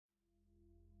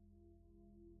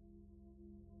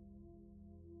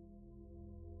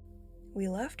We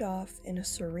left off in a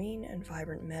serene and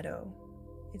vibrant meadow,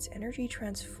 its energy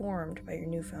transformed by your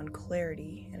newfound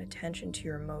clarity and attention to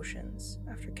your emotions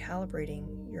after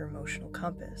calibrating your emotional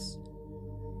compass.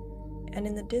 And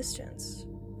in the distance,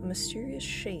 a mysterious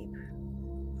shape,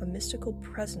 a mystical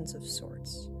presence of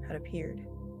sorts, had appeared.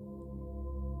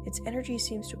 Its energy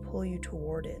seems to pull you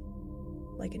toward it,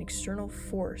 like an external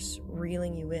force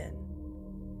reeling you in.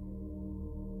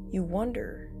 You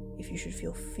wonder if you should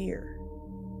feel fear,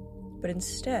 but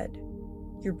instead,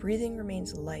 your breathing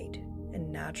remains light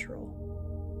and natural.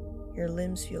 Your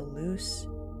limbs feel loose,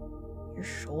 your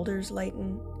shoulders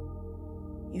lighten,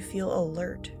 you feel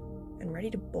alert and ready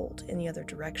to bolt in the other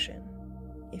direction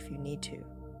if you need to.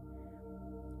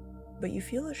 But you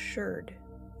feel assured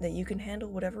that you can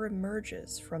handle whatever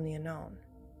emerges from the unknown.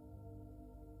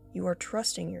 You are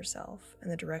trusting yourself and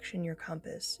the direction your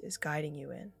compass is guiding you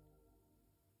in.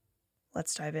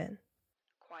 Let's dive in.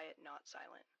 Quiet, not silent.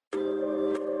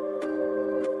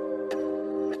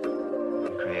 We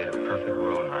create a perfect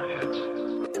world in our heads.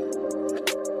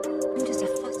 I'm just a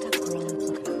fucked up girl who's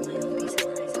looking for my own piece of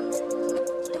horizons.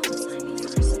 Don't assign me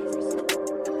yours.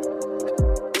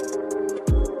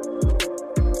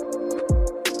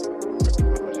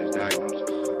 What was his diagnosis?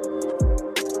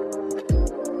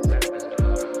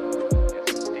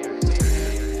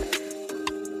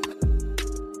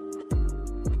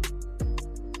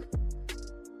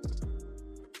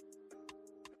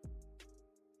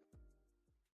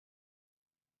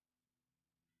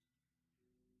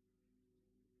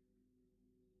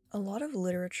 A lot of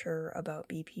literature about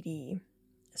BPD,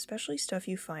 especially stuff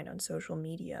you find on social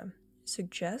media,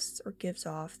 suggests or gives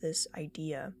off this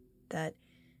idea that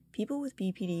people with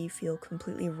BPD feel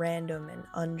completely random and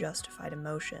unjustified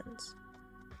emotions.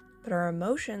 But our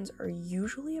emotions are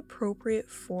usually appropriate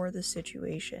for the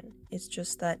situation. It's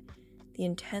just that the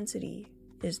intensity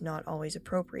is not always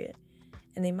appropriate,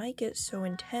 and they might get so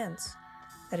intense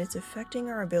that it's affecting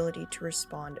our ability to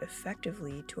respond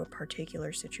effectively to a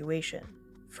particular situation.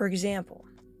 For example,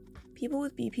 people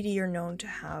with BPD are known to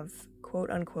have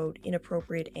quote-unquote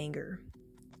inappropriate anger.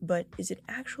 But is it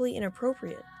actually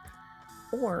inappropriate?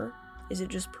 Or is it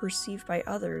just perceived by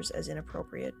others as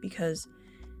inappropriate because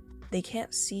they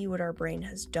can't see what our brain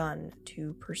has done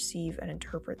to perceive and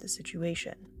interpret the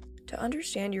situation? To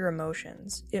understand your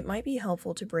emotions, it might be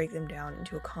helpful to break them down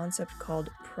into a concept called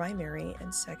primary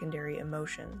and secondary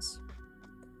emotions.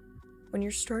 When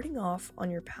you're starting off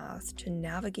on your path to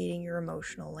navigating your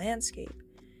emotional landscape,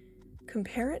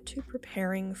 compare it to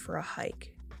preparing for a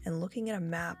hike and looking at a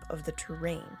map of the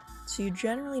terrain, so you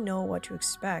generally know what to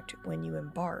expect when you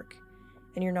embark,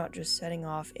 and you're not just setting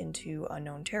off into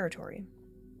unknown territory.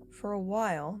 For a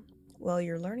while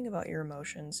you're learning about your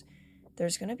emotions,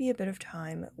 there's going to be a bit of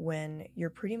time when you're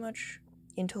pretty much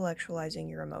intellectualizing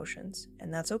your emotions,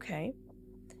 and that's okay.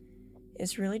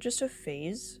 It's really just a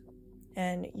phase,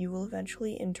 and you will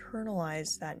eventually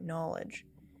internalize that knowledge.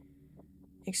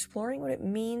 Exploring what it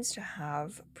means to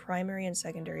have primary and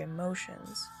secondary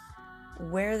emotions,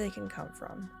 where they can come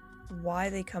from, why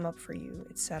they come up for you,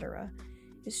 etc.,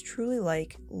 is truly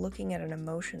like looking at an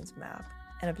emotions map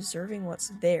and observing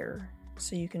what's there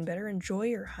so you can better enjoy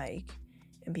your hike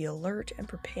and be alert and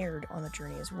prepared on the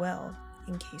journey as well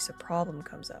in case a problem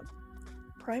comes up.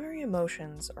 Primary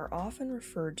emotions are often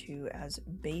referred to as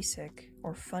basic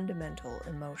or fundamental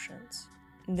emotions.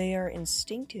 They are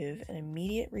instinctive and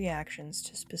immediate reactions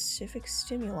to specific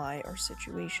stimuli or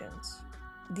situations.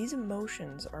 These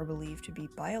emotions are believed to be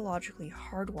biologically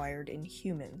hardwired in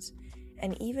humans,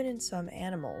 and even in some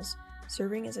animals,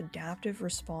 serving as adaptive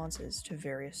responses to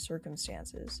various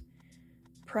circumstances.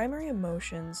 Primary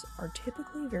emotions are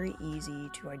typically very easy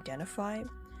to identify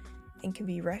and can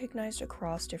be recognized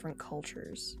across different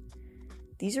cultures.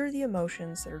 These are the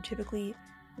emotions that are typically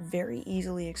very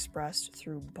easily expressed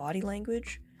through body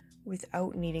language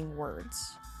without needing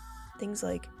words. Things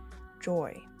like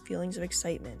joy, feelings of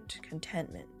excitement,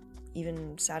 contentment,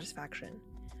 even satisfaction,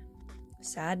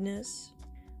 sadness,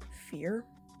 fear,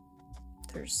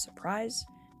 there's surprise,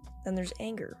 then there's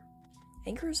anger.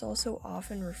 Anger is also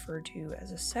often referred to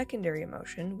as a secondary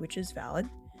emotion, which is valid.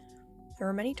 There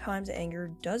are many times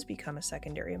anger does become a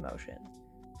secondary emotion.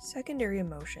 Secondary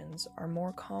emotions are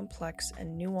more complex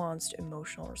and nuanced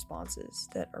emotional responses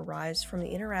that arise from the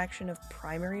interaction of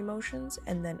primary emotions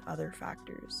and then other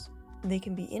factors. They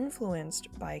can be influenced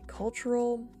by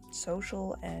cultural,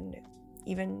 social, and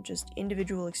even just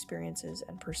individual experiences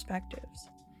and perspectives.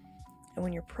 And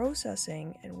when you're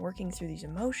processing and working through these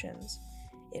emotions,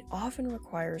 it often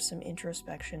requires some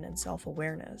introspection and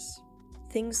self-awareness.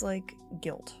 Things like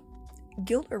guilt.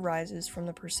 Guilt arises from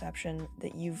the perception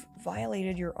that you've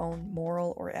violated your own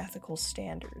moral or ethical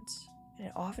standards. and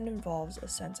it often involves a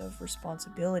sense of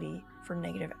responsibility for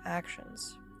negative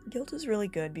actions. Guilt is really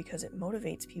good because it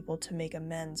motivates people to make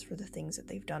amends for the things that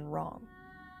they've done wrong.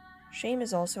 Shame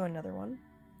is also another one.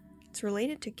 It's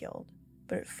related to guilt,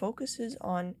 but it focuses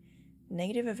on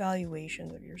negative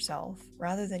evaluations of yourself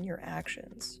rather than your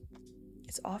actions.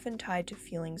 It's often tied to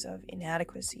feelings of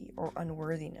inadequacy or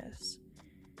unworthiness.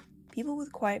 People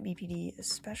with quiet BPD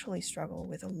especially struggle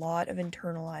with a lot of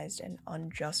internalized and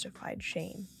unjustified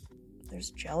shame.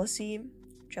 There's jealousy.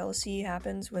 Jealousy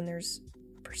happens when there's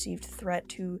a perceived threat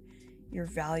to your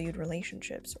valued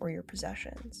relationships or your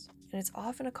possessions. And it's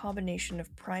often a combination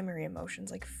of primary emotions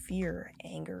like fear,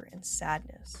 anger, and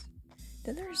sadness.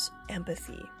 Then there's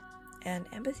empathy. And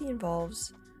empathy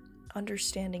involves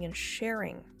understanding and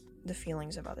sharing the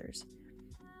feelings of others.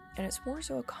 And it's more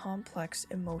so a complex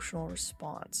emotional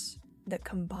response that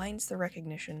combines the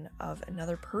recognition of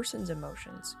another person's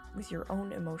emotions with your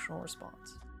own emotional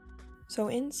response. So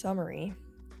in summary,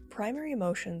 primary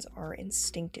emotions are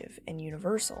instinctive and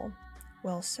universal,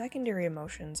 while secondary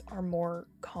emotions are more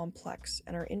complex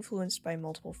and are influenced by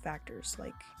multiple factors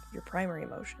like your primary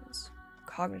emotions,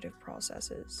 cognitive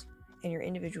processes, and your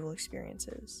individual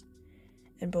experiences.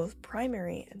 And both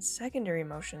primary and secondary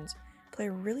emotions play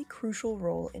a really crucial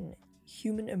role in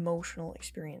human emotional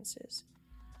experiences.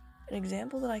 An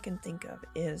example that I can think of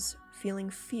is feeling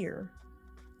fear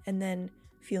and then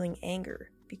feeling anger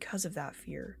because of that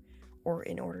fear or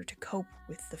in order to cope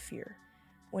with the fear.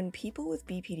 When people with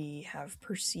BPD have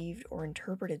perceived or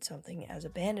interpreted something as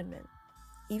abandonment,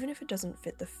 even if it doesn't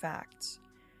fit the facts,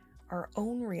 our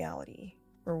own reality,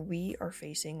 where we are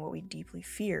facing what we deeply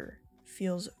fear,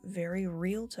 feels very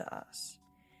real to us.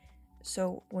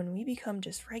 So when we become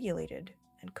dysregulated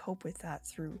and cope with that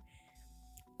through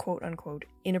quote-unquote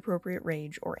inappropriate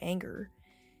rage or anger,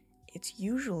 it's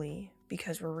usually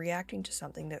because we're reacting to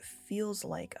something that feels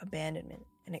like abandonment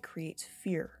and it creates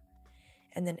fear.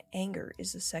 And then anger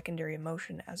is the secondary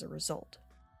emotion as a result.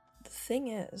 The thing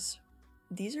is,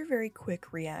 these are very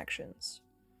quick reactions.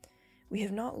 We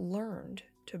have not learned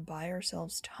to buy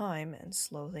ourselves time and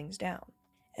slow things down.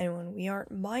 And when we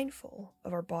aren't mindful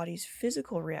of our body's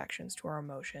physical reactions to our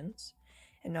emotions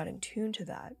and not in tune to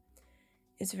that,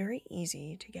 it's very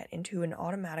easy to get into an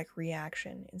automatic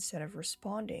reaction instead of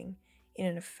responding in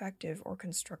an effective or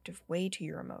constructive way to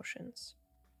your emotions.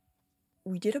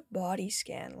 We did a body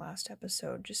scan last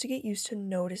episode just to get used to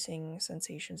noticing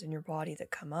sensations in your body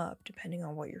that come up depending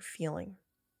on what you're feeling.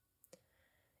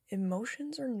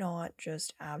 Emotions are not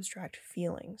just abstract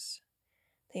feelings.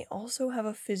 They also have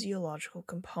a physiological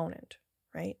component,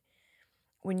 right?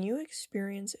 When you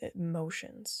experience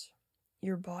emotions,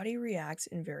 your body reacts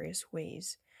in various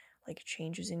ways, like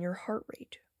changes in your heart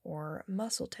rate or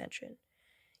muscle tension,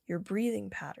 your breathing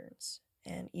patterns,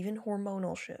 and even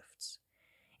hormonal shifts.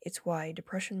 It's why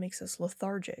depression makes us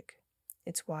lethargic.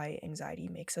 It's why anxiety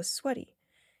makes us sweaty.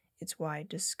 It's why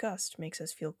disgust makes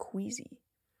us feel queasy.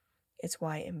 It's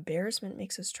why embarrassment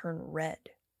makes us turn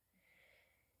red.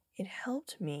 It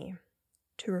helped me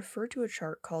to refer to a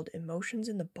chart called Emotions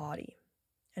in the Body,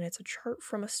 and it's a chart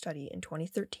from a study in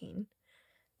 2013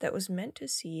 that was meant to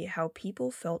see how people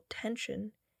felt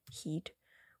tension, heat,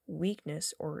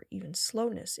 weakness, or even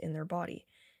slowness in their body,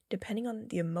 depending on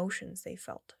the emotions they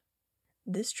felt.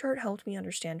 This chart helped me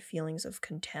understand feelings of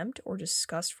contempt or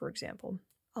disgust, for example.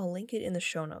 I'll link it in the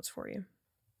show notes for you.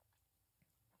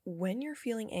 When you're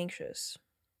feeling anxious,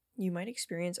 you might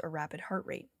experience a rapid heart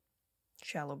rate,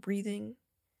 shallow breathing,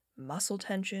 muscle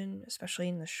tension, especially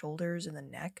in the shoulders and the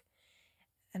neck,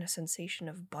 and a sensation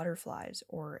of butterflies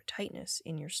or tightness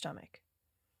in your stomach.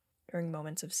 During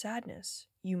moments of sadness,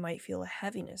 you might feel a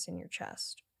heaviness in your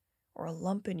chest, or a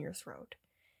lump in your throat,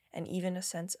 and even a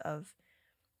sense of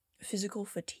physical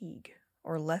fatigue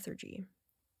or lethargy.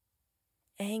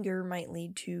 Anger might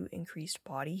lead to increased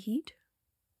body heat,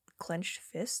 clenched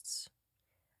fists,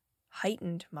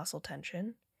 heightened muscle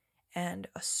tension, and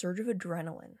a surge of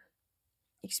adrenaline.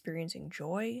 Experiencing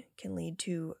joy can lead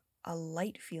to a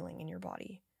light feeling in your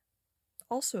body,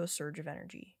 also a surge of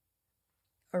energy,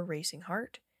 a racing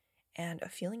heart, and a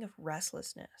feeling of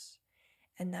restlessness.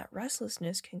 And that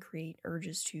restlessness can create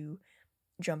urges to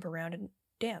jump around and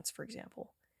dance, for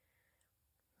example.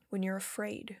 When you're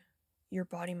afraid, your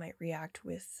body might react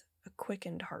with a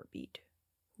quickened heartbeat,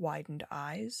 widened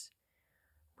eyes,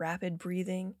 rapid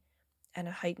breathing, and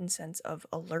a heightened sense of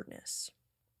alertness.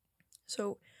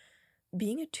 So,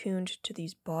 being attuned to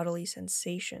these bodily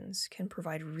sensations can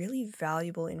provide really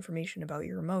valuable information about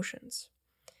your emotions.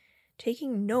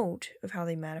 Taking note of how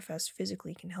they manifest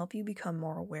physically can help you become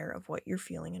more aware of what you're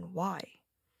feeling and why.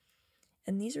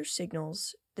 And these are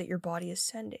signals that your body is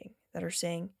sending that are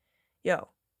saying, yo,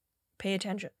 Pay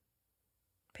attention.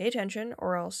 Pay attention,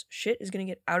 or else shit is going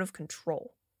to get out of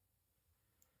control.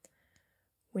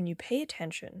 When you pay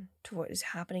attention to what is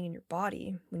happening in your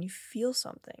body, when you feel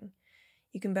something,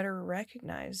 you can better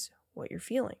recognize what you're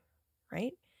feeling,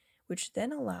 right? Which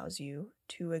then allows you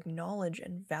to acknowledge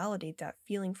and validate that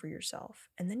feeling for yourself,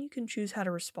 and then you can choose how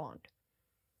to respond.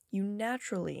 You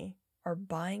naturally are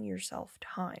buying yourself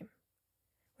time.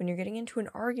 When you're getting into an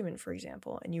argument, for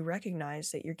example, and you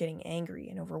recognize that you're getting angry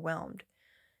and overwhelmed,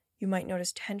 you might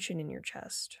notice tension in your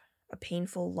chest, a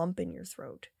painful lump in your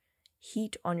throat,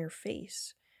 heat on your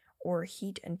face, or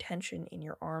heat and tension in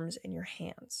your arms and your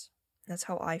hands. That's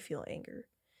how I feel anger.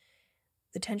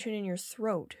 The tension in your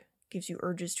throat gives you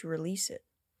urges to release it,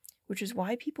 which is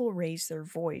why people raise their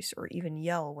voice or even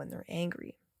yell when they're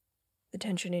angry. The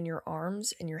tension in your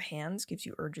arms and your hands gives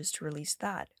you urges to release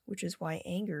that, which is why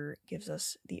anger gives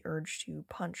us the urge to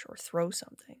punch or throw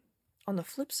something. On the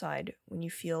flip side, when you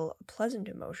feel a pleasant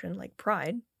emotion like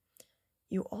pride,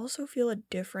 you also feel a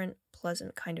different,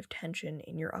 pleasant kind of tension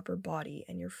in your upper body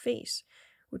and your face,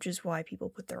 which is why people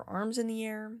put their arms in the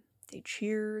air, they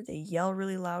cheer, they yell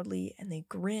really loudly, and they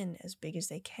grin as big as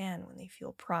they can when they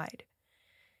feel pride.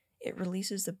 It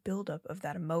releases the buildup of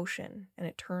that emotion, and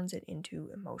it turns it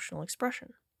into emotional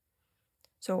expression.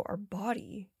 So our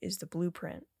body is the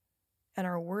blueprint, and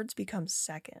our words become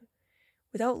second.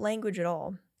 Without language at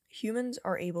all, humans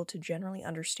are able to generally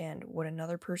understand what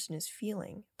another person is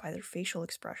feeling by their facial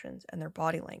expressions and their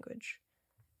body language.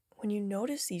 When you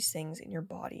notice these things in your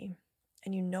body,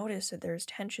 and you notice that there's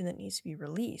tension that needs to be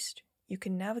released, you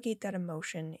can navigate that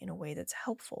emotion in a way that's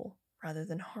helpful rather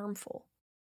than harmful.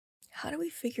 How do we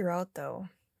figure out, though,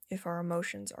 if our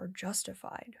emotions are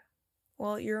justified?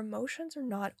 Well, your emotions are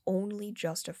not only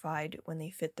justified when they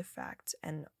fit the facts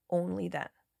and only then.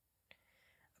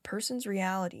 A person's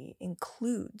reality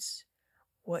includes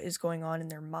what is going on in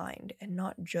their mind and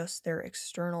not just their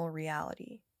external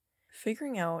reality.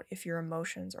 Figuring out if your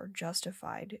emotions are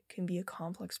justified can be a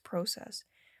complex process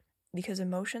because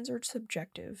emotions are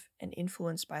subjective and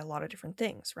influenced by a lot of different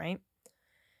things, right?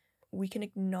 We can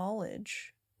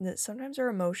acknowledge that sometimes our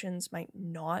emotions might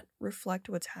not reflect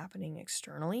what's happening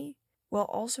externally, while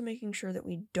also making sure that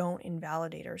we don't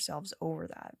invalidate ourselves over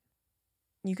that.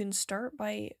 You can start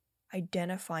by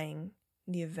identifying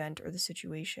the event or the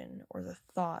situation or the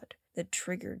thought that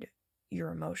triggered your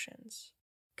emotions.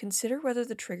 Consider whether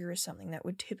the trigger is something that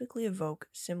would typically evoke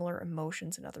similar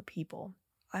emotions in other people.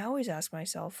 I always ask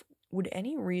myself, would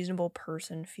any reasonable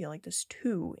person feel like this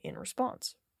too in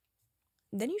response?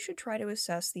 Then you should try to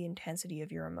assess the intensity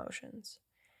of your emotions.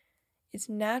 It's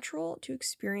natural to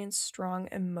experience strong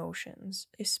emotions,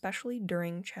 especially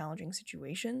during challenging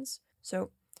situations.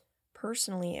 So,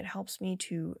 personally, it helps me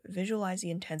to visualize the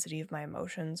intensity of my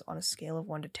emotions on a scale of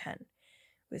 1 to 10,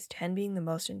 with 10 being the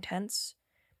most intense,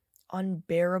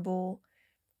 unbearable,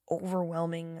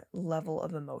 overwhelming level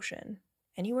of emotion.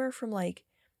 Anywhere from like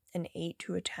an 8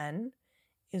 to a 10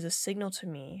 is a signal to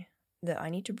me that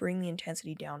I need to bring the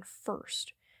intensity down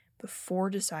first before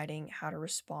deciding how to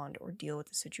respond or deal with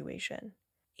the situation.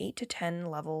 8 to 10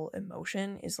 level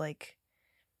emotion is like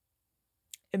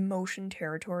emotion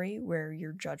territory where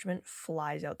your judgment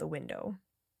flies out the window.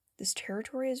 This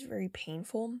territory is very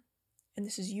painful, and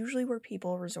this is usually where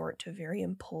people resort to very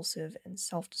impulsive and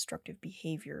self-destructive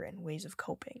behavior and ways of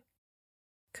coping.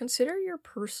 Consider your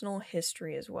personal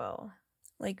history as well.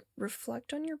 Like,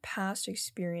 reflect on your past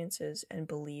experiences and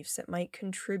beliefs that might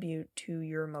contribute to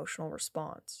your emotional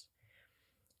response.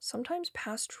 Sometimes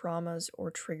past traumas or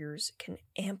triggers can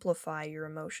amplify your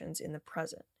emotions in the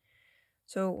present.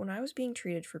 So when I was being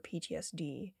treated for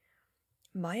PTSD,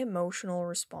 my emotional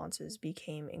responses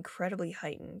became incredibly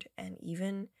heightened, and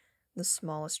even the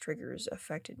smallest triggers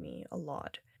affected me a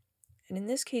lot. And in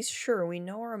this case, sure, we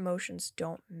know our emotions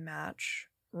don't match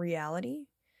reality,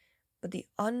 but the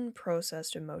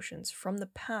unprocessed emotions from the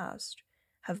past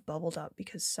have bubbled up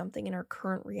because something in our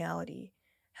current reality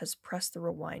has pressed the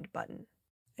rewind button.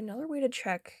 Another way to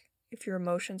check if your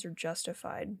emotions are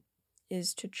justified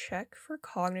is to check for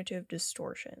cognitive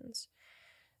distortions.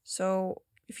 So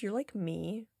if you're like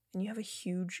me and you have a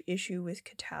huge issue with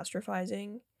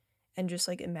catastrophizing and just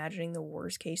like imagining the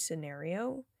worst case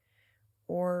scenario,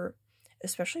 or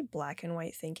especially black and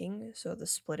white thinking, so the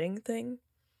splitting thing,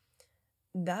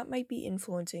 that might be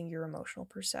influencing your emotional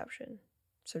perception.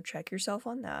 So check yourself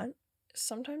on that.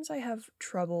 Sometimes I have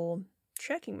trouble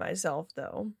checking myself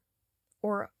though,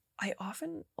 or I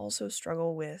often also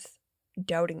struggle with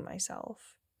doubting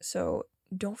myself. So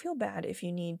don't feel bad if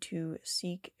you need to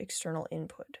seek external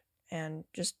input and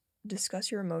just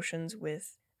discuss your emotions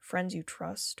with friends you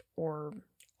trust or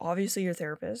obviously your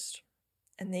therapist,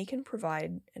 and they can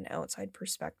provide an outside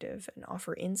perspective and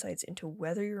offer insights into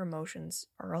whether your emotions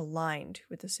are aligned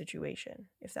with the situation,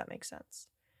 if that makes sense.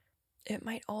 It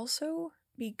might also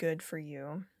be good for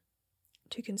you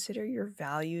to consider your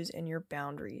values and your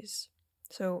boundaries.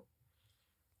 So,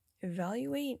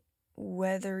 evaluate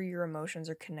whether your emotions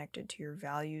are connected to your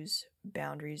values,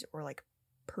 boundaries, or like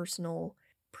personal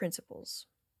principles.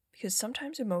 Because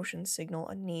sometimes emotions signal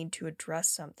a need to address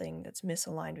something that's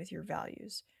misaligned with your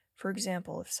values. For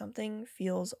example, if something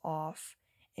feels off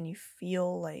and you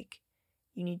feel like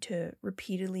you need to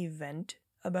repeatedly vent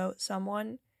about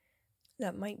someone,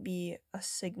 that might be a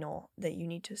signal that you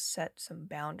need to set some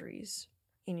boundaries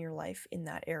in your life in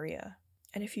that area.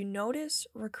 And if you notice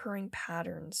recurring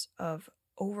patterns of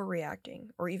overreacting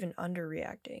or even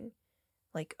underreacting,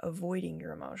 like avoiding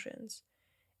your emotions,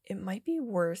 it might be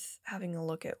worth having a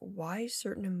look at why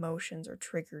certain emotions are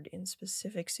triggered in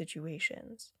specific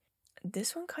situations.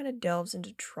 This one kind of delves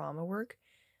into trauma work,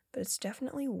 but it's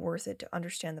definitely worth it to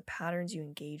understand the patterns you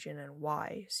engage in and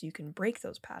why, so you can break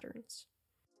those patterns.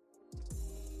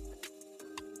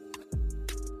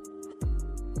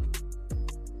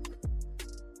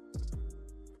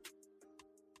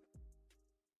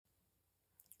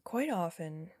 Quite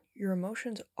often, your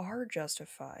emotions are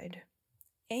justified,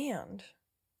 and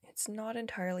it's not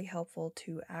entirely helpful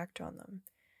to act on them,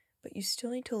 but you still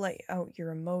need to let out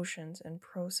your emotions and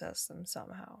process them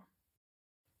somehow.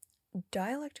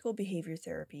 Dialectical behavior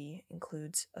therapy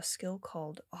includes a skill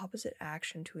called opposite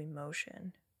action to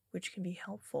emotion, which can be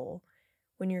helpful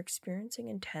when you're experiencing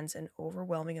intense and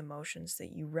overwhelming emotions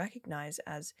that you recognize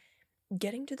as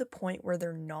getting to the point where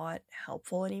they're not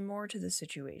helpful anymore to the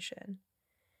situation.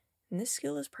 And this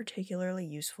skill is particularly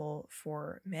useful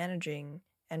for managing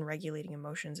and regulating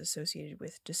emotions associated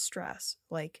with distress,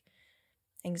 like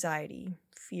anxiety,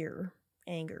 fear,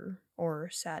 anger, or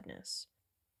sadness.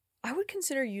 I would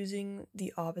consider using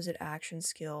the opposite action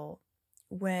skill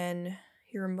when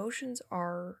your emotions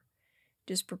are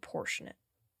disproportionate.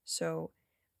 So,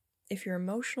 if your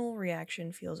emotional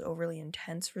reaction feels overly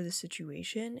intense for the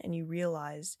situation and you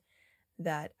realize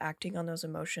that acting on those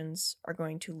emotions are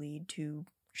going to lead to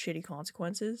shitty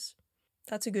consequences,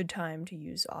 that's a good time to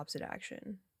use opposite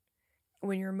action.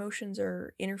 When your emotions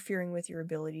are interfering with your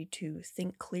ability to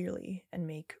think clearly and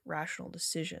make rational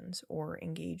decisions or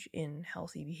engage in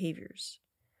healthy behaviors.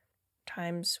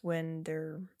 Times when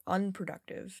they're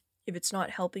unproductive, if it's not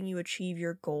helping you achieve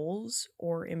your goals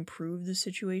or improve the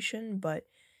situation, but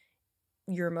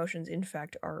your emotions in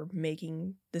fact are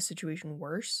making the situation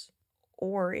worse,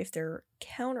 or if they're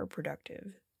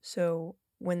counterproductive. So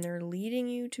when they're leading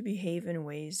you to behave in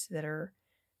ways that are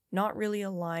not really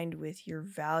aligned with your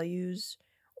values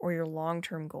or your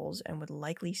long-term goals and would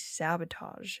likely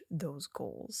sabotage those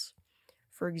goals.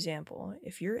 For example,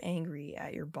 if you're angry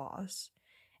at your boss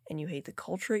and you hate the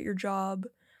culture at your job,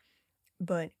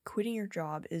 but quitting your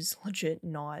job is legit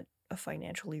not a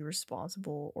financially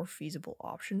responsible or feasible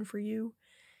option for you,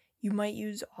 you might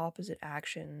use opposite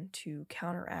action to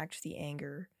counteract the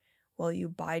anger while you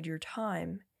bide your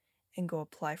time and go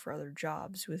apply for other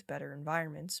jobs with better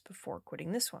environments before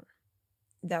quitting this one.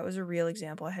 That was a real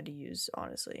example I had to use,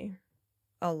 honestly,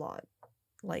 a lot.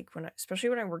 Like especially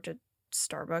when I worked at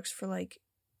Starbucks for like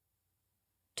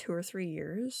 2 or 3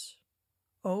 years.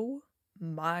 Oh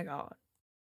my god.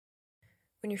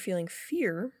 When you're feeling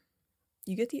fear,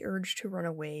 you get the urge to run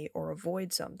away or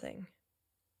avoid something.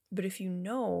 But if you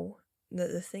know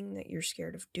that the thing that you're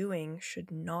scared of doing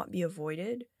should not be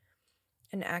avoided,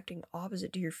 and acting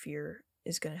opposite to your fear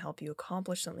is going to help you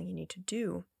accomplish something you need to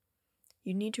do,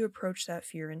 you need to approach that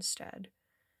fear instead.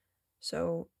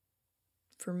 So,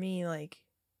 for me,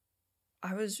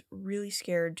 I was really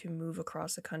scared to move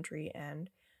across the country and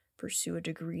pursue a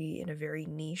degree in a very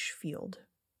niche field.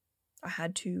 I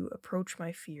had to approach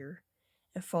my fear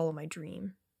and follow my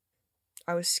dream.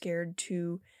 I was scared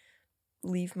to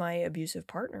leave my abusive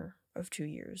partner of 2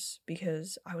 years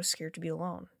because I was scared to be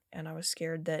alone, and I was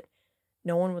scared that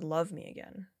no one would love me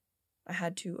again. I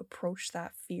had to approach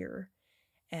that fear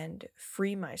and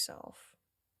free myself.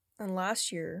 And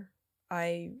last year,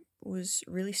 I was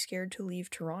really scared to leave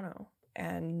Toronto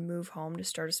and move home to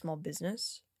start a small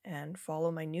business and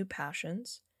follow my new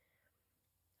passions.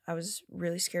 I was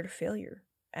really scared of failure,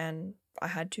 and I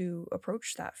had to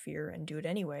approach that fear and do it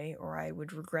anyway, or I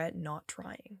would regret not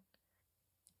trying.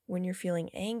 When you're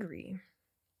feeling angry,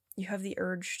 you have the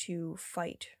urge to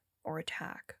fight or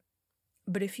attack.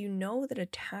 But if you know that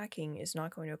attacking is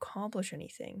not going to accomplish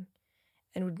anything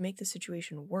and would make the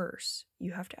situation worse,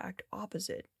 you have to act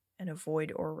opposite and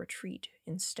avoid or retreat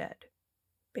instead.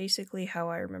 Basically, how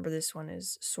I remember this one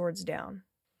is swords down.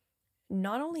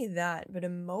 not only that, but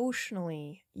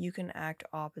emotionally, you can act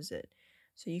opposite.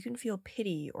 So you can feel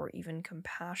pity or even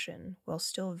compassion while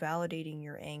still validating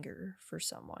your anger for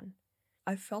someone.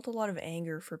 I've felt a lot of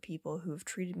anger for people who have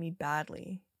treated me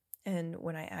badly, and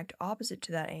when I act opposite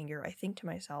to that anger, I think to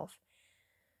myself,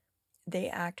 they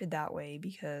acted that way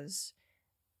because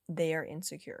they are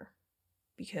insecure,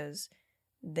 because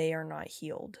they are not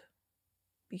healed,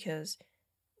 because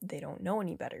they don't know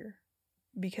any better,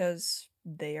 because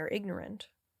they are ignorant.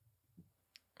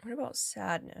 What about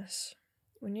sadness?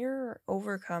 When you're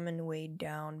overcome and weighed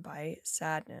down by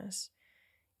sadness,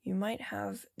 you might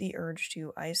have the urge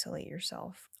to isolate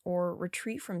yourself or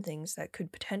retreat from things that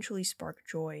could potentially spark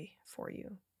joy for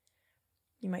you.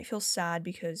 You might feel sad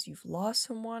because you've lost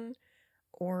someone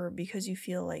or because you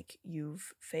feel like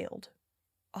you've failed.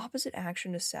 Opposite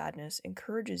action to sadness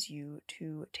encourages you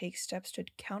to take steps to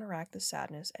counteract the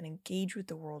sadness and engage with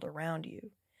the world around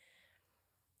you.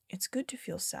 It's good to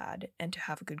feel sad and to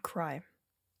have a good cry.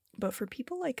 But for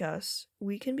people like us,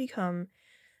 we can become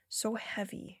so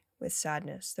heavy with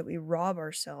sadness that we rob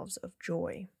ourselves of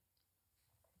joy.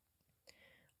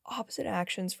 Opposite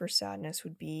actions for sadness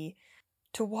would be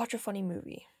to watch a funny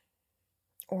movie,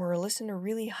 or listen to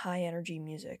really high energy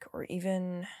music, or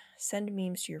even send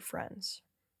memes to your friends.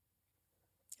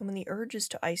 And when the urge is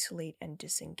to isolate and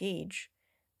disengage,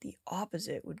 the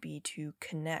opposite would be to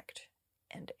connect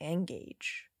and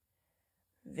engage.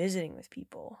 Visiting with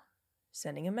people,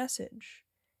 sending a message,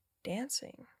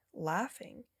 dancing,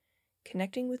 laughing,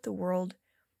 connecting with the world,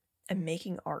 and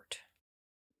making art.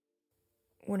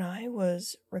 When I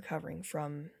was recovering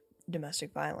from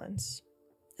domestic violence,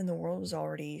 and the world was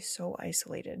already so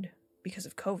isolated because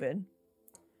of COVID,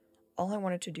 all I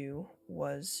wanted to do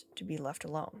was to be left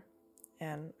alone.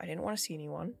 And I didn't want to see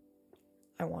anyone.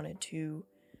 I wanted to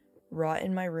rot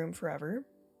in my room forever,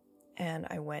 and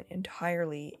I went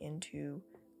entirely into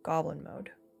goblin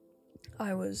mode.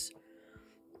 I was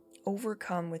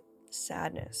overcome with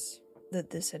sadness that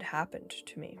this had happened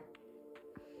to me.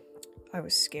 I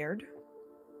was scared.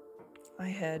 I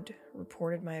had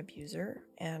reported my abuser,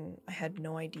 and I had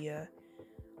no idea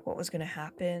what was going to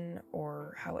happen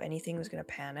or how anything was going to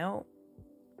pan out.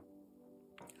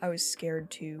 I was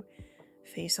scared to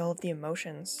face all of the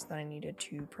emotions that I needed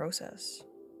to process.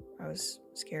 I was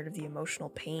scared of the emotional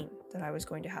pain that I was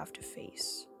going to have to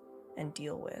face and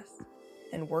deal with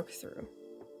and work through.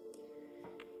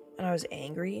 And I was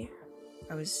angry.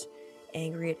 I was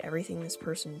angry at everything this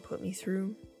person put me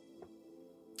through.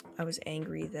 I was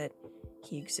angry that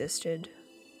he existed.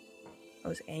 I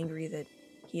was angry that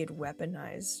he had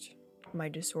weaponized my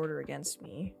disorder against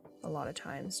me a lot of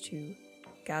times to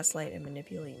gaslight and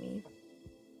manipulate me.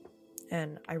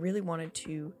 And I really wanted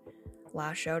to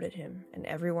lash out at him and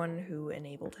everyone who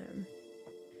enabled him.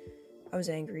 I was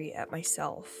angry at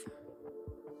myself.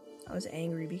 I was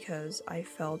angry because I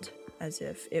felt as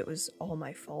if it was all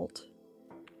my fault,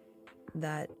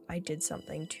 that I did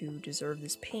something to deserve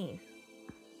this pain.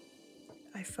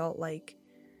 I felt like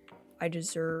I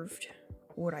deserved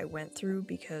what I went through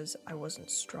because I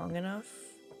wasn't strong enough,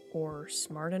 or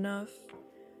smart enough,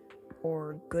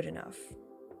 or good enough.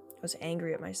 I was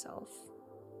angry at myself.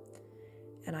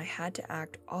 And I had to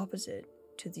act opposite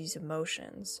to these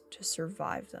emotions to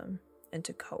survive them and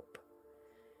to cope.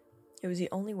 It was the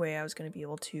only way I was going to be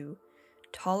able to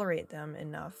tolerate them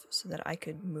enough so that I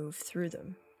could move through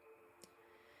them.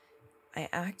 I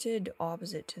acted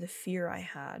opposite to the fear I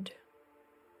had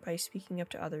by speaking up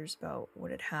to others about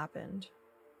what had happened.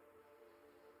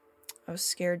 I was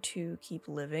scared to keep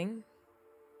living,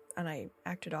 and I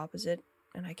acted opposite,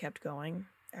 and I kept going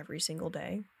every single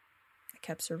day. I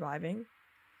kept surviving.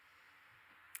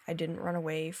 I didn't run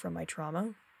away from my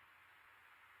trauma.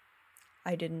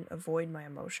 I didn't avoid my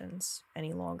emotions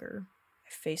any longer. I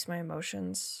faced my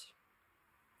emotions.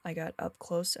 I got up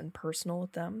close and personal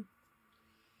with them.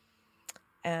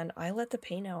 And I let the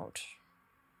pain out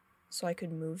so I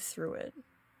could move through it.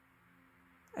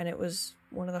 And it was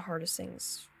one of the hardest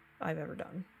things I've ever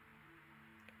done.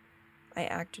 I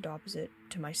acted opposite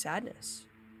to my sadness.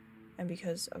 And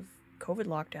because of COVID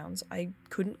lockdowns, I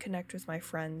couldn't connect with my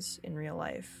friends in real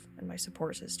life and my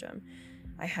support system.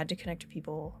 I had to connect to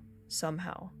people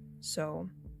somehow. So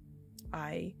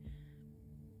I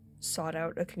sought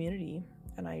out a community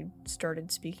and I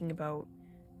started speaking about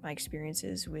my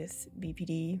experiences with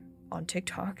BPD on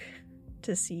TikTok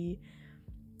to see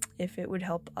if it would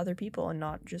help other people and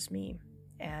not just me.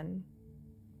 And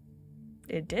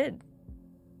it did.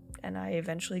 And I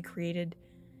eventually created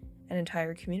an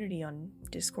entire community on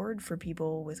Discord for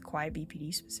people with quiet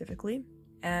BPD specifically.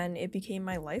 And it became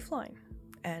my lifeline.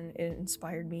 And it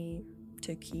inspired me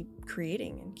to keep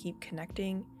creating and keep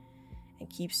connecting and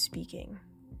keep speaking.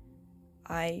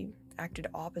 I acted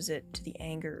opposite to the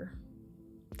anger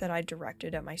that I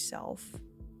directed at myself,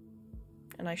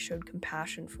 and I showed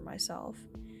compassion for myself.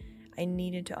 I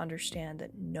needed to understand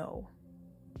that no,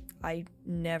 I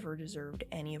never deserved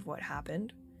any of what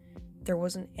happened. There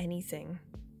wasn't anything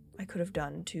I could have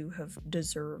done to have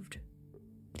deserved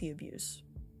the abuse.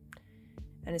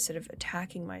 And instead of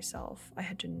attacking myself, I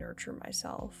had to nurture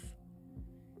myself.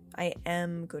 I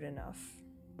am good enough.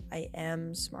 I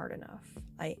am smart enough.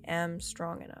 I am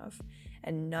strong enough.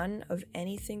 And none of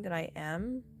anything that I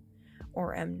am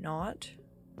or am not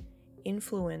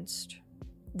influenced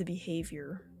the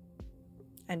behavior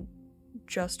and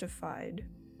justified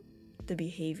the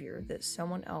behavior that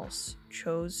someone else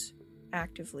chose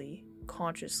actively,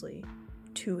 consciously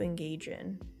to engage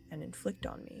in and inflict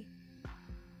on me.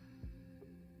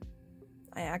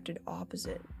 I acted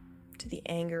opposite to the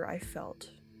anger I felt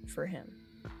for him.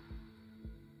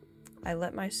 I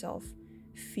let myself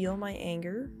feel my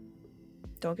anger.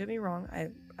 Don't get me wrong,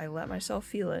 I let myself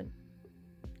feel it,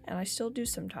 and I still do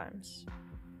sometimes.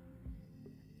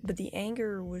 But the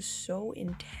anger was so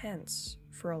intense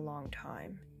for a long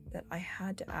time that I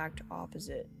had to act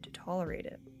opposite to tolerate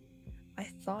it. I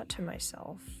thought to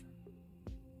myself,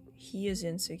 he is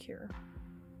insecure.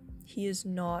 He is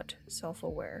not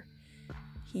self-aware.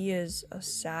 He is a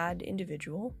sad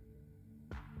individual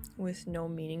with no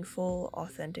meaningful,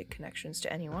 authentic connections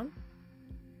to anyone.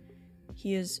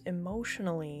 He is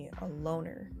emotionally a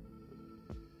loner.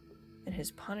 And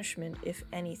his punishment, if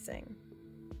anything,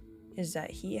 is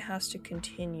that he has to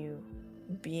continue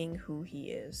being who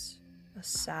he is. A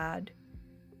sad,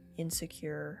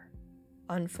 insecure,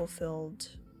 unfulfilled,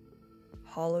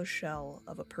 hollow shell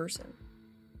of a person.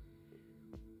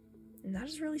 And that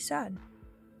is really sad.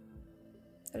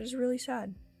 That is really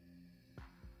sad.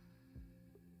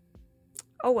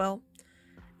 Oh well.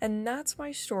 And that's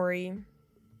my story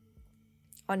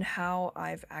on how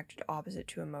I've acted opposite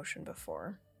to emotion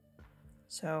before.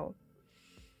 So,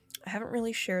 I haven't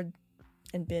really shared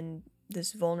and been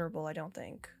this vulnerable, I don't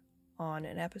think, on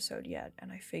an episode yet,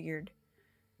 and I figured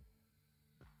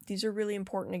these are really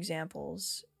important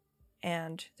examples,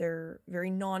 and they're very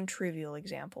non-trivial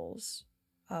examples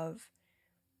of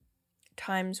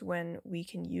times when we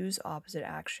can use opposite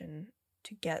action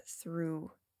to get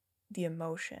through the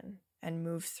emotion and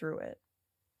move through it.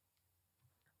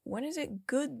 When is it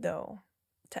good, though,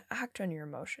 to act on your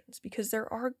emotions? Because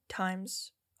there are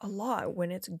times, a lot, when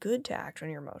it's good to act on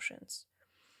your emotions.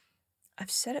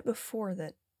 I've said it before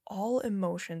that all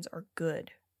emotions are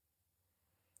good.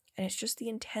 And it's just the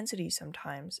intensity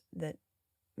sometimes that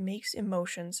makes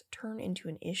emotions turn into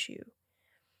an issue.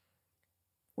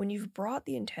 When you've brought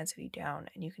the intensity down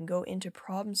and you can go into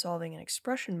problem solving and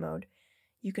expression mode,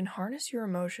 you can harness your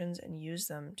emotions and use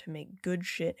them to make good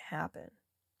shit happen.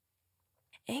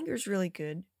 Anger's really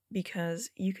good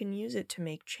because you can use it to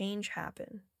make change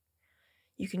happen.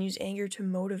 You can use anger to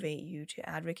motivate you to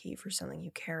advocate for something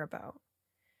you care about.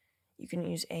 You can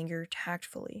use anger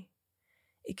tactfully.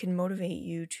 It can motivate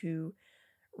you to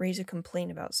raise a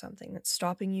complaint about something that's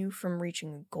stopping you from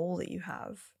reaching a goal that you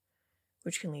have,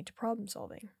 which can lead to problem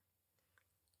solving.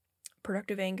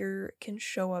 Productive anger can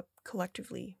show up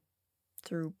collectively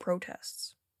through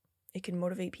protests. It can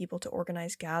motivate people to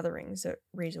organize gatherings that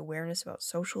raise awareness about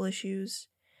social issues.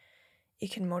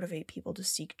 It can motivate people to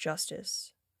seek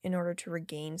justice in order to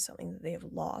regain something that they have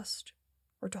lost,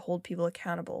 or to hold people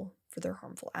accountable for their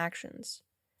harmful actions.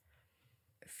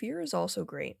 Fear is also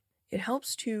great. It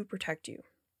helps to protect you.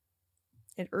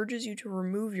 It urges you to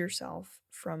remove yourself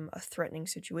from a threatening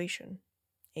situation,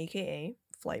 aka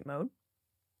flight mode.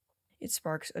 It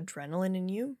sparks adrenaline in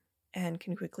you and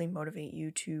can quickly motivate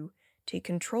you to take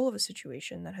control of a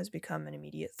situation that has become an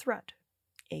immediate threat,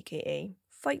 aka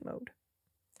fight mode.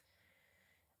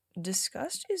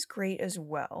 Disgust is great as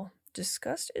well.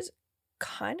 Disgust is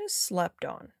kind of slept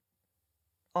on,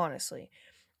 honestly.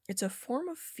 It's a form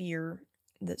of fear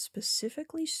that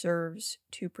specifically serves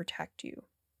to protect you.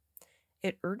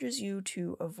 It urges you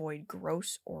to avoid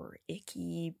gross or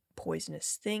icky,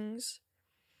 poisonous things.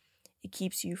 It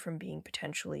keeps you from being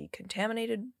potentially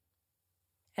contaminated.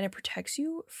 And it protects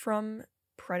you from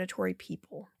predatory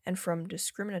people and from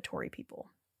discriminatory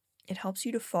people. It helps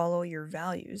you to follow your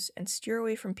values and steer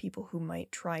away from people who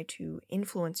might try to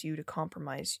influence you to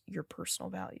compromise your personal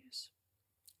values.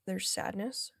 There's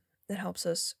sadness that helps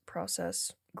us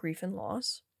process grief and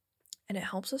loss, and it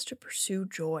helps us to pursue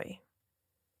joy.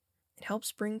 It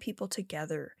helps bring people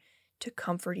together to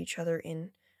comfort each other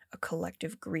in a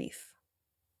collective grief.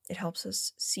 It helps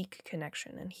us seek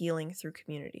connection and healing through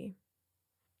community.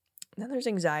 And then there's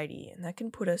anxiety, and that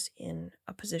can put us in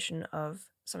a position of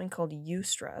something called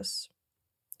eustress,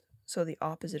 so the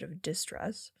opposite of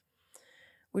distress,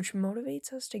 which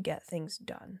motivates us to get things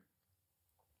done.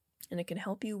 And it can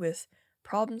help you with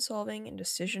problem solving and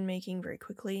decision making very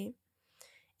quickly.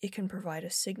 It can provide a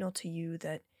signal to you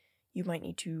that you might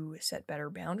need to set better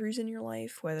boundaries in your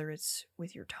life, whether it's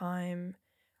with your time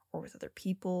or with other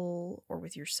people or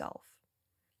with yourself.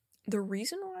 The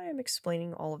reason why I'm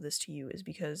explaining all of this to you is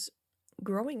because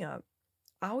growing up,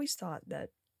 I always thought that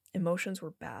emotions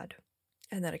were bad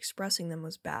and that expressing them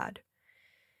was bad.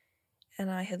 And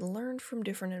I had learned from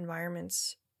different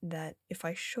environments that if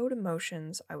I showed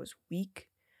emotions, I was weak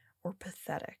or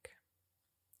pathetic.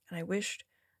 And I wished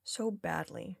so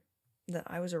badly that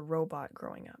I was a robot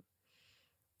growing up.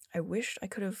 I wished I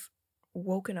could have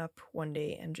woken up one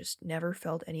day and just never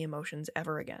felt any emotions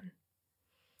ever again.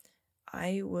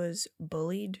 I was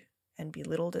bullied and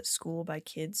belittled at school by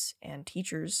kids and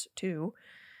teachers too,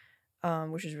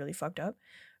 which is really fucked up,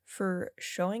 for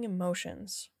showing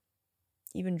emotions,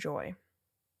 even joy.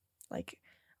 Like,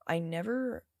 I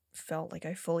never felt like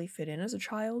I fully fit in as a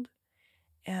child,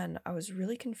 and I was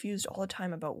really confused all the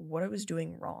time about what I was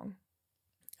doing wrong.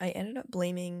 I ended up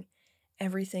blaming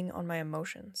everything on my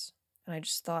emotions, and I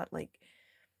just thought, like,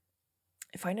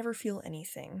 if I never feel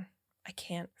anything, I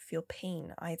can't feel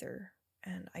pain either,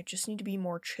 and I just need to be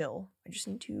more chill. I just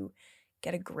need to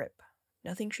get a grip.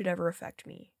 Nothing should ever affect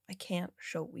me. I can't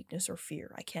show weakness or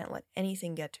fear. I can't let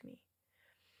anything get to me.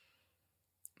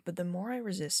 But the more I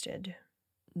resisted,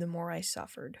 the more I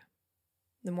suffered,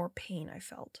 the more pain I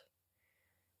felt,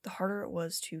 the harder it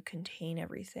was to contain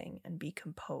everything and be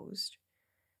composed.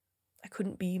 I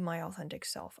couldn't be my authentic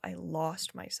self. I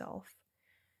lost myself.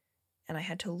 And I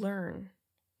had to learn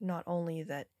not only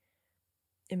that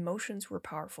emotions were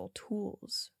powerful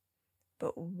tools,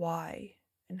 but why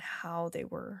and how they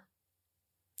were.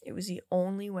 It was the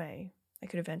only way I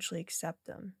could eventually accept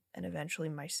them and eventually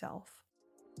myself.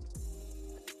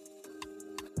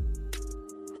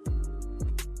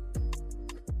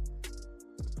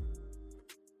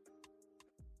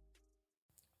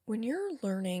 When you're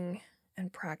learning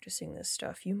and practicing this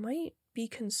stuff, you might be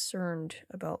concerned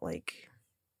about, like,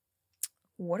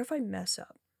 what if I mess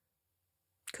up?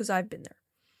 Because I've been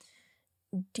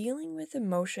there. Dealing with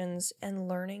emotions and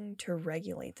learning to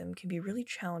regulate them can be really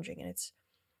challenging, and it's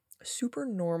super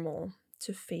normal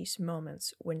to face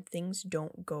moments when things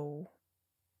don't go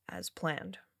as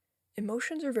planned.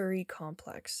 Emotions are very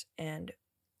complex, and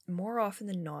more often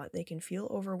than not, they can feel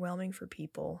overwhelming for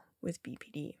people with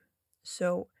BPD.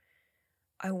 So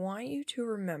I want you to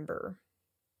remember,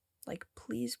 like,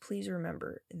 please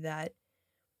remember that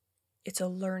it's a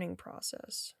learning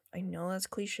process. I know that's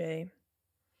cliche,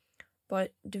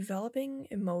 but developing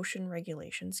emotion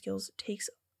regulation skills takes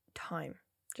time,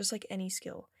 just like any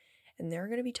skill. And there are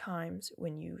going to be times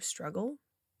when you struggle,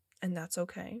 and that's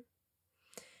okay.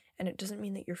 And it doesn't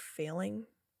mean that you're failing.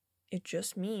 It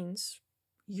just means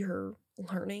you're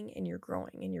learning and you're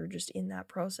growing and you're just in that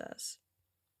process.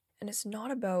 And it's not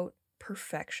about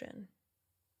perfection.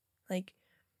 Like,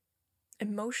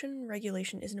 emotion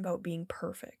regulation isn't about being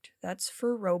perfect. That's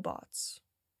for robots,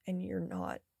 and you're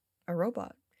not a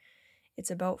robot.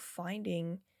 It's about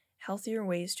finding healthier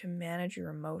ways to manage your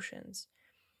emotions.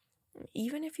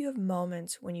 Even if you have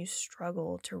moments when you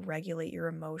struggle to regulate your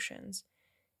emotions,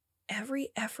 every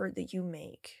effort that you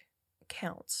make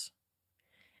counts.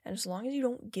 And as long as you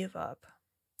don't give up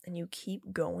and you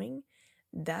keep going,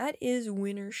 that is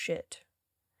winner shit.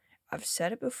 I've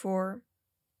said it before.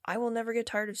 I will never get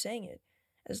tired of saying it.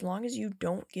 As long as you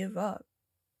don't give up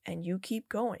and you keep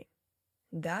going,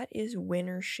 that is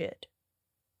winner shit.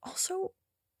 Also,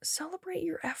 celebrate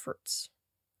your efforts.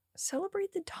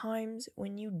 Celebrate the times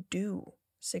when you do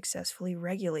successfully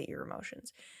regulate your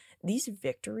emotions. These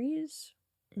victories,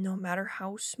 no matter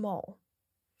how small,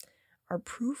 are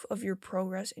proof of your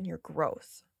progress and your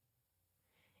growth.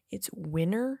 It's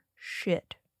winner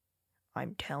shit.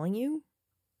 I'm telling you,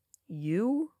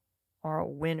 you are a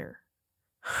winner.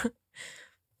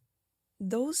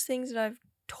 Those things that I've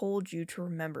told you to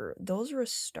remember, those are a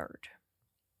start.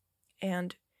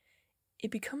 And it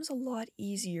becomes a lot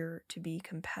easier to be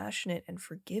compassionate and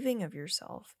forgiving of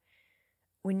yourself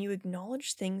when you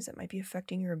acknowledge things that might be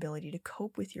affecting your ability to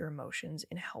cope with your emotions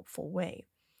in a helpful way.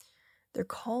 They're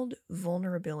called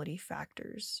vulnerability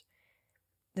factors.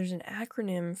 There's an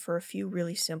acronym for a few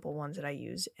really simple ones that I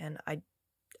use, and I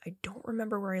don't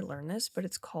remember where I learned this, but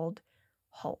it's called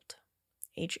HALT.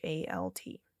 HALT.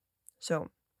 So,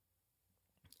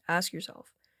 ask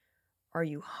yourself, are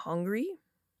you hungry?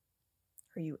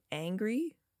 Are you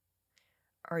angry?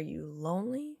 Are you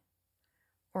lonely?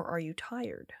 Or are you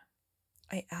tired?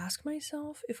 I ask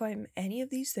myself if I'm any of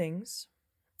these things,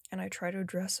 and I try to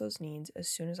address those needs as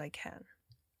soon as I can.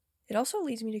 It also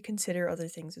leads me to consider other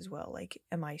things as well, like,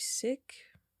 am I sick?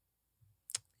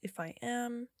 If I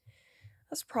am,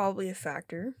 that's probably a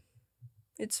factor.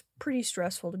 It's pretty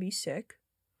stressful to be sick.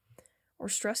 Or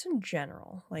stress in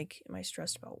general, like, am I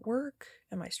stressed about work?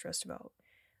 Am I stressed about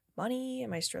money?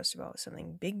 Am I stressed about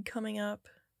something big coming up?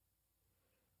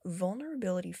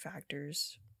 Vulnerability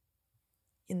factors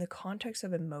in the context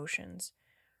of emotions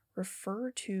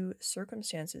refer to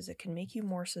circumstances that can make you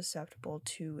more susceptible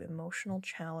to emotional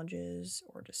challenges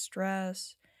or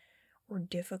distress or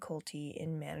difficulty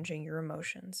in managing your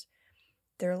emotions.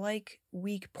 They're like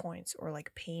weak points or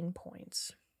like pain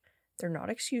points. They're not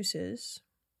excuses.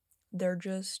 They're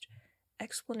just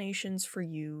explanations for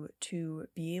you to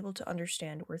be able to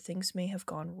understand where things may have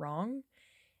gone wrong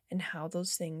and how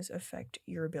those things affect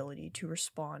your ability to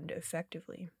respond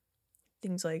effectively.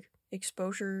 Things like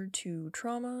exposure to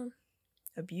trauma,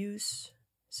 abuse,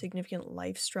 significant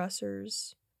life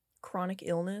stressors, chronic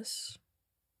illness.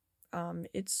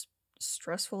 It's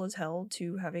stressful as hell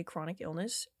to have a chronic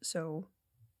illness, so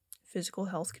physical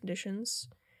health conditions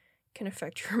can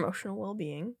affect your emotional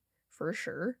well-being, for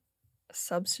sure.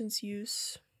 Substance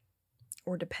use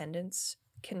or dependence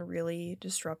can really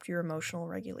disrupt your emotional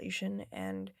regulation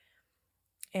and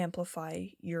amplify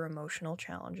your emotional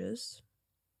challenges.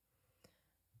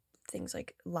 Things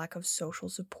like lack of social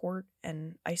support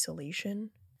and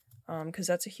isolation, because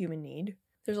that's a human need.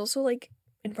 There's also like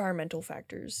environmental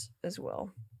factors as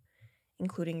well,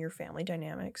 including your family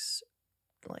dynamics,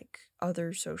 like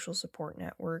other social support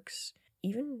networks,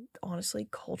 even honestly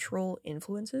cultural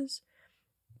influences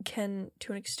can,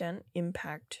 to an extent,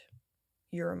 impact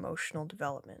your emotional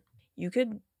development. You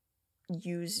could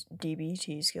use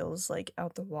DBT skills like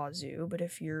out the wazoo, but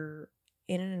if you're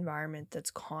in an environment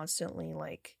that's constantly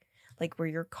like where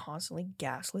you're constantly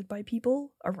gaslit by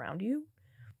people around you,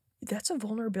 that's a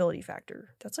vulnerability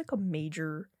factor. That's like a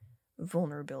major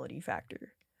vulnerability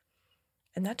factor.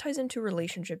 And that ties into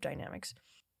relationship dynamics.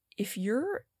 If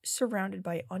you're surrounded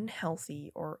by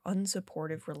unhealthy or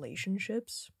unsupportive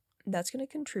relationships, that's going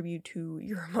to contribute to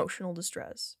your emotional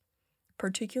distress,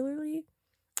 particularly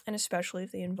and especially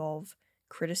if they involve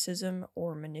criticism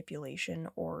or manipulation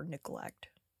or neglect.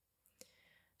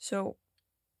 So,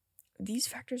 these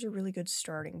factors are really good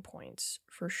starting points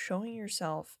for showing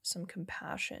yourself some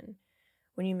compassion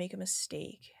when you make a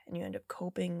mistake and you end up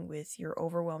coping with your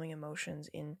overwhelming emotions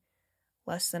in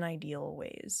less than ideal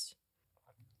ways.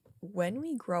 When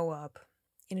we grow up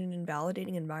in an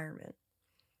invalidating environment,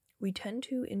 we tend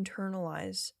to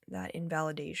internalize that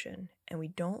invalidation and we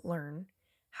don't learn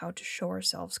how to show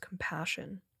ourselves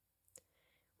compassion.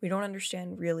 We don't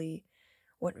understand really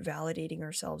what validating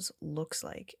ourselves looks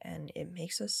like, and it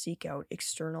makes us seek out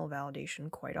external validation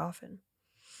quite often.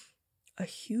 A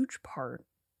huge part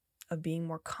of being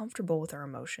more comfortable with our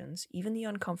emotions, even the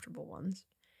uncomfortable ones,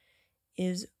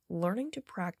 is learning to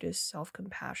practice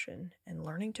self-compassion and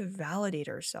learning to validate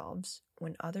ourselves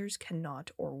when others cannot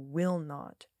or will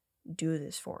not do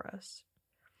this for us.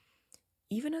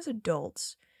 Even as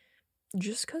adults,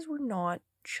 just because we're not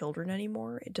children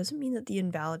anymore, it doesn't mean that the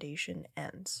invalidation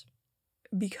ends.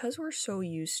 Because we're so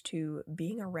used to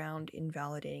being around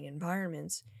invalidating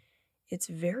environments, it's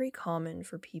very common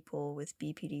for people with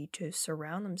BPD to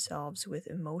surround themselves with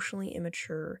emotionally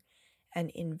immature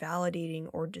and invalidating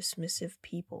or dismissive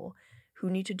people who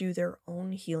need to do their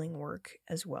own healing work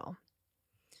as well.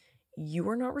 You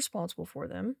are not responsible for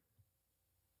them.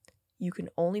 You can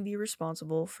only be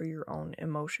responsible for your own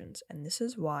emotions, and this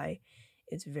is why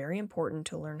it's very important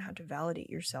to learn how to validate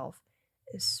yourself,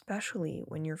 especially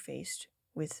when you're faced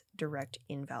with direct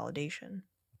invalidation.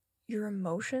 Your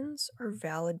emotions are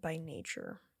valid by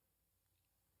nature.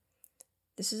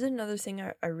 This is another thing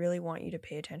I really want you to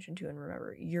pay attention to and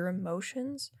remember. Your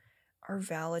emotions are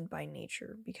valid by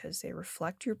nature because they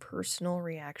reflect your personal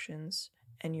reactions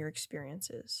and your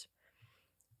experiences.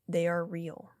 They are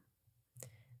real.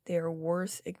 They are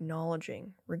worth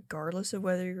acknowledging, regardless of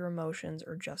whether your emotions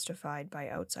are justified by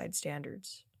outside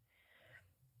standards.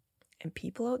 And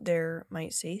people out there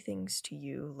might say things to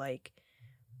you like,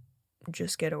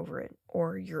 just get over it,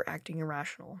 or you're acting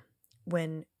irrational,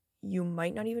 when you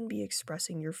might not even be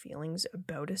expressing your feelings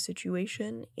about a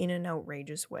situation in an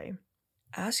outrageous way.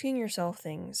 Asking yourself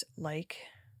things like,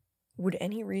 would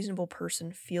any reasonable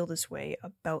person feel this way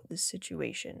about this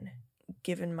situation,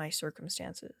 given my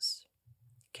circumstances,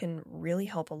 can really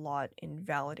help a lot in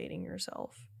validating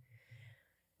yourself.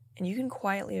 And you can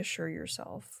quietly assure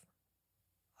yourself,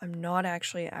 I'm not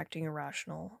actually acting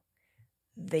irrational.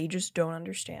 They just don't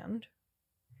understand.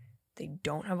 They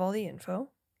don't have all the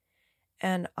info.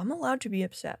 And I'm allowed to be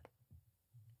upset.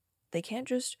 They can't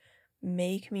just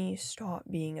make me stop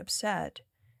being upset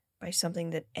by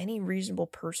something that any reasonable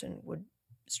person would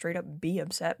straight up be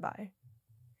upset by.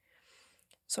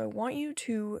 So I want you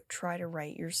to try to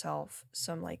write yourself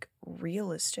some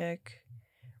realistic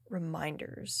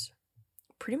reminders,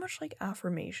 pretty much like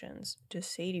affirmations to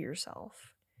say to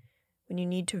yourself when you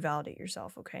need to validate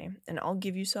yourself, okay? And I'll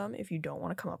give you some if you don't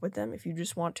want to come up with them. If you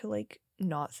just want to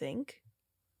not think,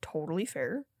 totally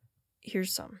fair.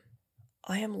 Here's some.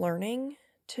 I am learning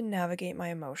to navigate my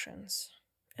emotions,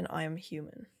 and I am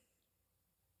human.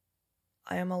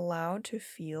 I am allowed to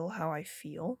feel how I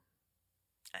feel,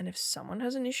 and if someone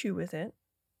has an issue with it,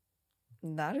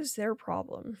 that is their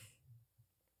problem.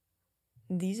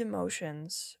 These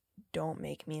emotions don't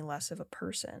make me less of a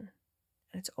person,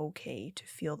 and it's okay to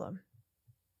feel them.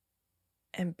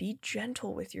 And be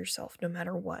gentle with yourself no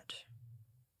matter what.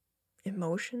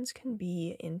 Emotions can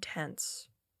be intense,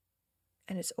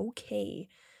 and it's okay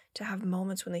to have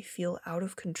moments when they feel out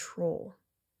of control.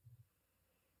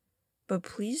 But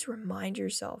please remind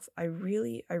yourself, I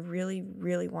really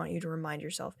want you to remind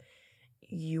yourself,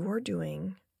 you are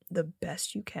doing the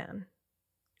best you can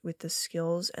with the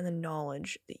skills and the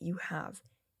knowledge that you have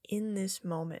in this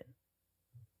moment.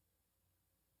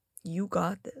 You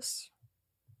got this.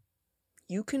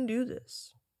 You can do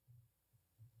this.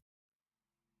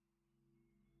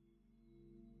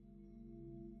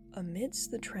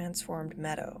 Amidst the transformed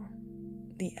meadow,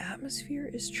 the atmosphere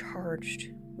is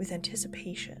charged with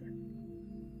anticipation.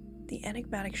 The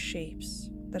enigmatic shapes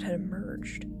that had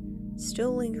emerged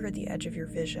still linger at the edge of your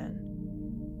vision,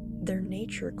 their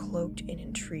nature cloaked in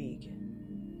intrigue.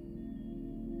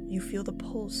 You feel the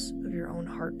pulse of your own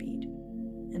heartbeat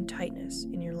and tightness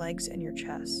in your legs and your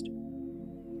chest.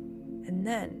 And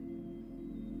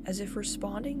then, as if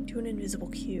responding to an invisible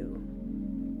cue,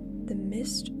 the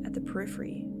mist at the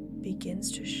periphery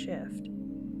begins to shift,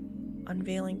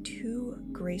 unveiling two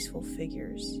graceful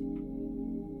figures.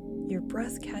 Your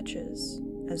breath catches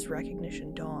as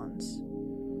recognition dawns.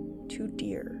 Two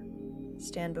deer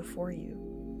stand before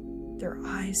you, their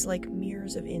eyes like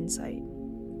mirrors of insight,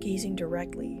 gazing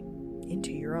directly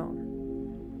into your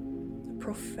own. A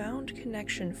profound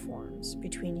connection forms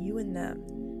between you and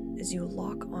them as you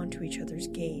lock onto each other's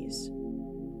gaze.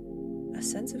 A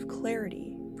sense of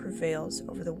clarity prevails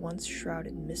over the once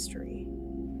shrouded mystery.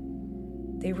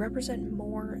 They represent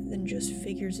more than just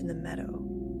figures in the meadow.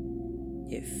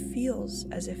 It feels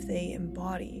as if they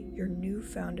embody your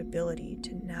newfound ability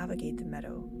to navigate the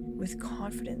meadow with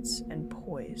confidence and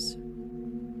poise.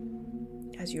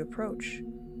 As you approach,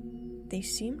 they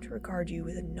seem to regard you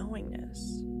with a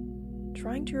knowingness,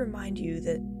 trying to remind you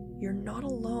that you're not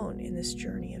alone in this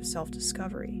journey of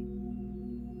self-discovery.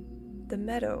 The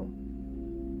meadow,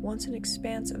 once an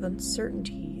expanse of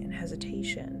uncertainty and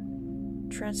hesitation,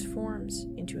 transforms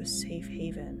into a safe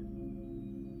haven,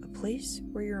 a place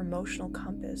where your emotional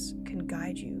compass can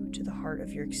guide you to the heart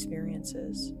of your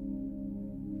experiences.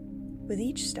 With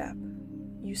each step,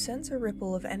 you sense a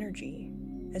ripple of energy,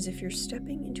 as if you're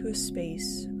stepping into a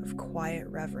space of quiet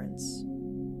reverence.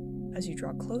 As you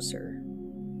draw closer,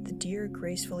 the deer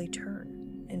gracefully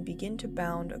turn and begin to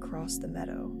bound across the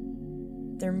meadow.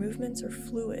 Their movements are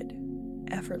fluid,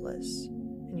 effortless,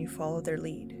 and you follow their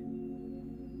lead.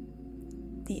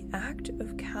 The act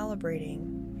of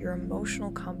calibrating your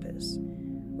emotional compass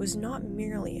was not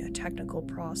merely a technical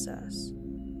process.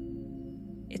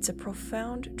 It's a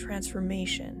profound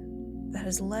transformation that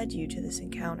has led you to this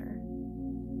encounter.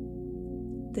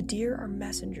 The deer are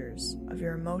messengers of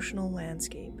your emotional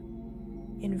landscape,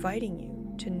 inviting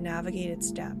you to navigate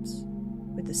its depths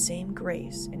with the same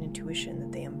grace and intuition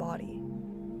that they embody.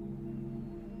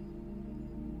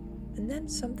 And then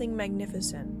something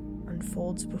magnificent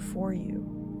unfolds before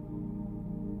you.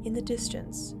 In the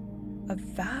distance, a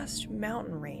vast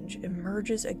mountain range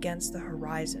emerges against the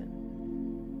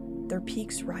horizon. Their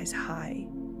peaks rise high,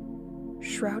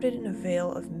 shrouded in a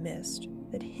veil of mist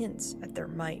that hints at their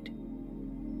might.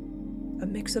 A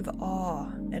mix of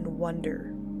awe and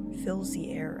wonder fills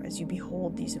the air as you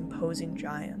behold these imposing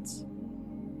giants.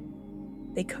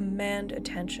 They command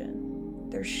attention,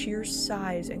 their sheer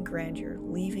size and grandeur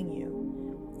leaving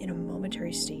you in a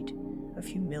momentary state of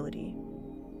humility.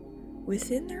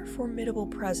 Within their formidable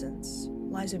presence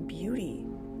lies a beauty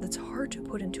that's hard to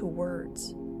put into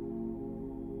words.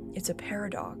 It's a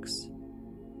paradox,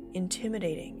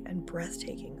 intimidating and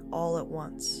breathtaking all at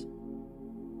once.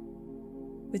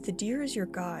 With the deer as your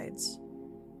guides,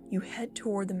 you head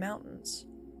toward the mountains.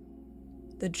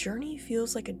 The journey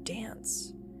feels like a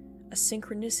dance, a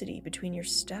synchronicity between your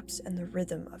steps and the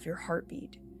rhythm of your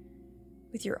heartbeat.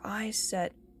 With your eyes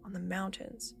set on the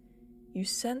mountains, You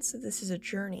sense that this is a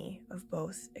journey of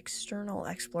both external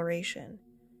exploration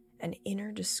and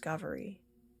inner discovery.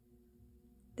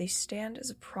 They stand as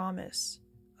a promise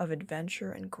of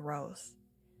adventure and growth,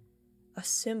 a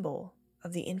symbol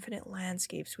of the infinite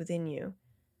landscapes within you,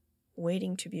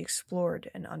 waiting to be explored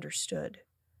and understood.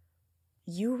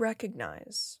 You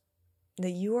recognize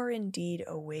that you are indeed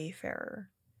a wayfarer,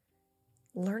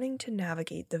 learning to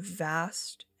navigate the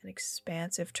vast and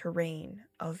expansive terrain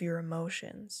of your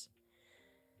emotions,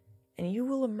 and you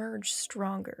will emerge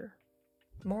stronger,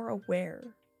 more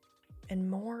aware, and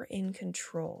more in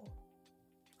control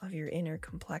of your inner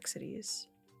complexities.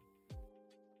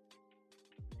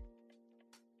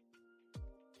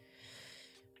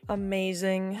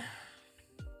 Amazing.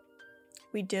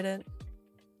 We did it.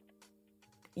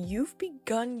 You've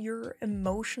begun your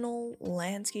emotional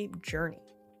landscape journey.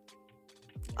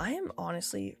 I am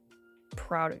honestly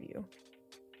proud of you.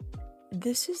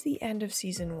 This is the end of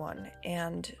season 1,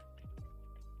 and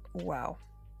wow,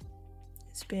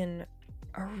 it's been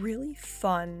a really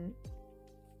fun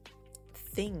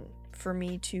thing for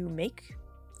me to make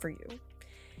for you.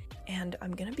 And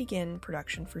I'm gonna begin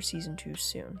production for season 2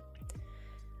 soon.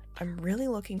 I'm really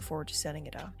looking forward to setting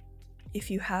it up. If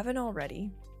you haven't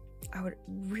already, I would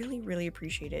really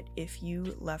appreciate it if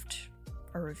you left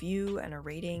a review and a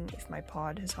rating if my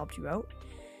pod has helped you out.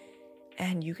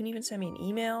 And you can even send me an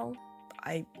email.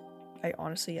 I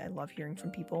honestly love hearing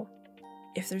from people.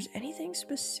 If there's anything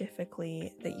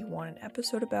specifically that you want an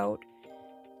episode about,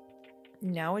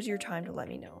 now is your time to let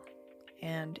me know.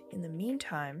 And in the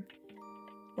meantime,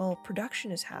 while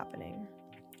production is happening,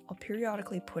 I'll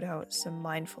periodically put out some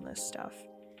mindfulness stuff.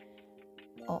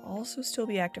 I'll also still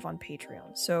be active on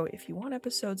Patreon, so if you want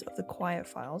episodes of the Quiet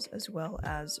Files as well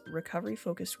as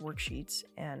recovery-focused worksheets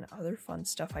and other fun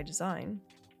stuff I design,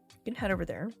 you can head over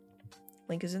there.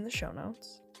 Link is in the show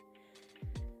notes.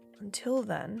 Until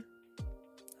then,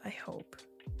 I hope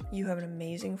you have an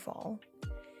amazing fall.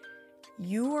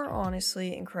 You are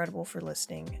honestly incredible for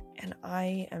listening, and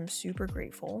I am super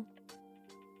grateful.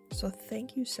 So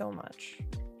thank you so much.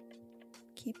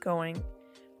 Keep going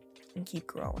and keep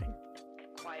growing.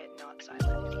 Quiet, not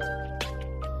silent.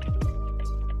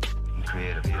 We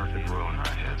create a perfect world in our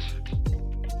heads.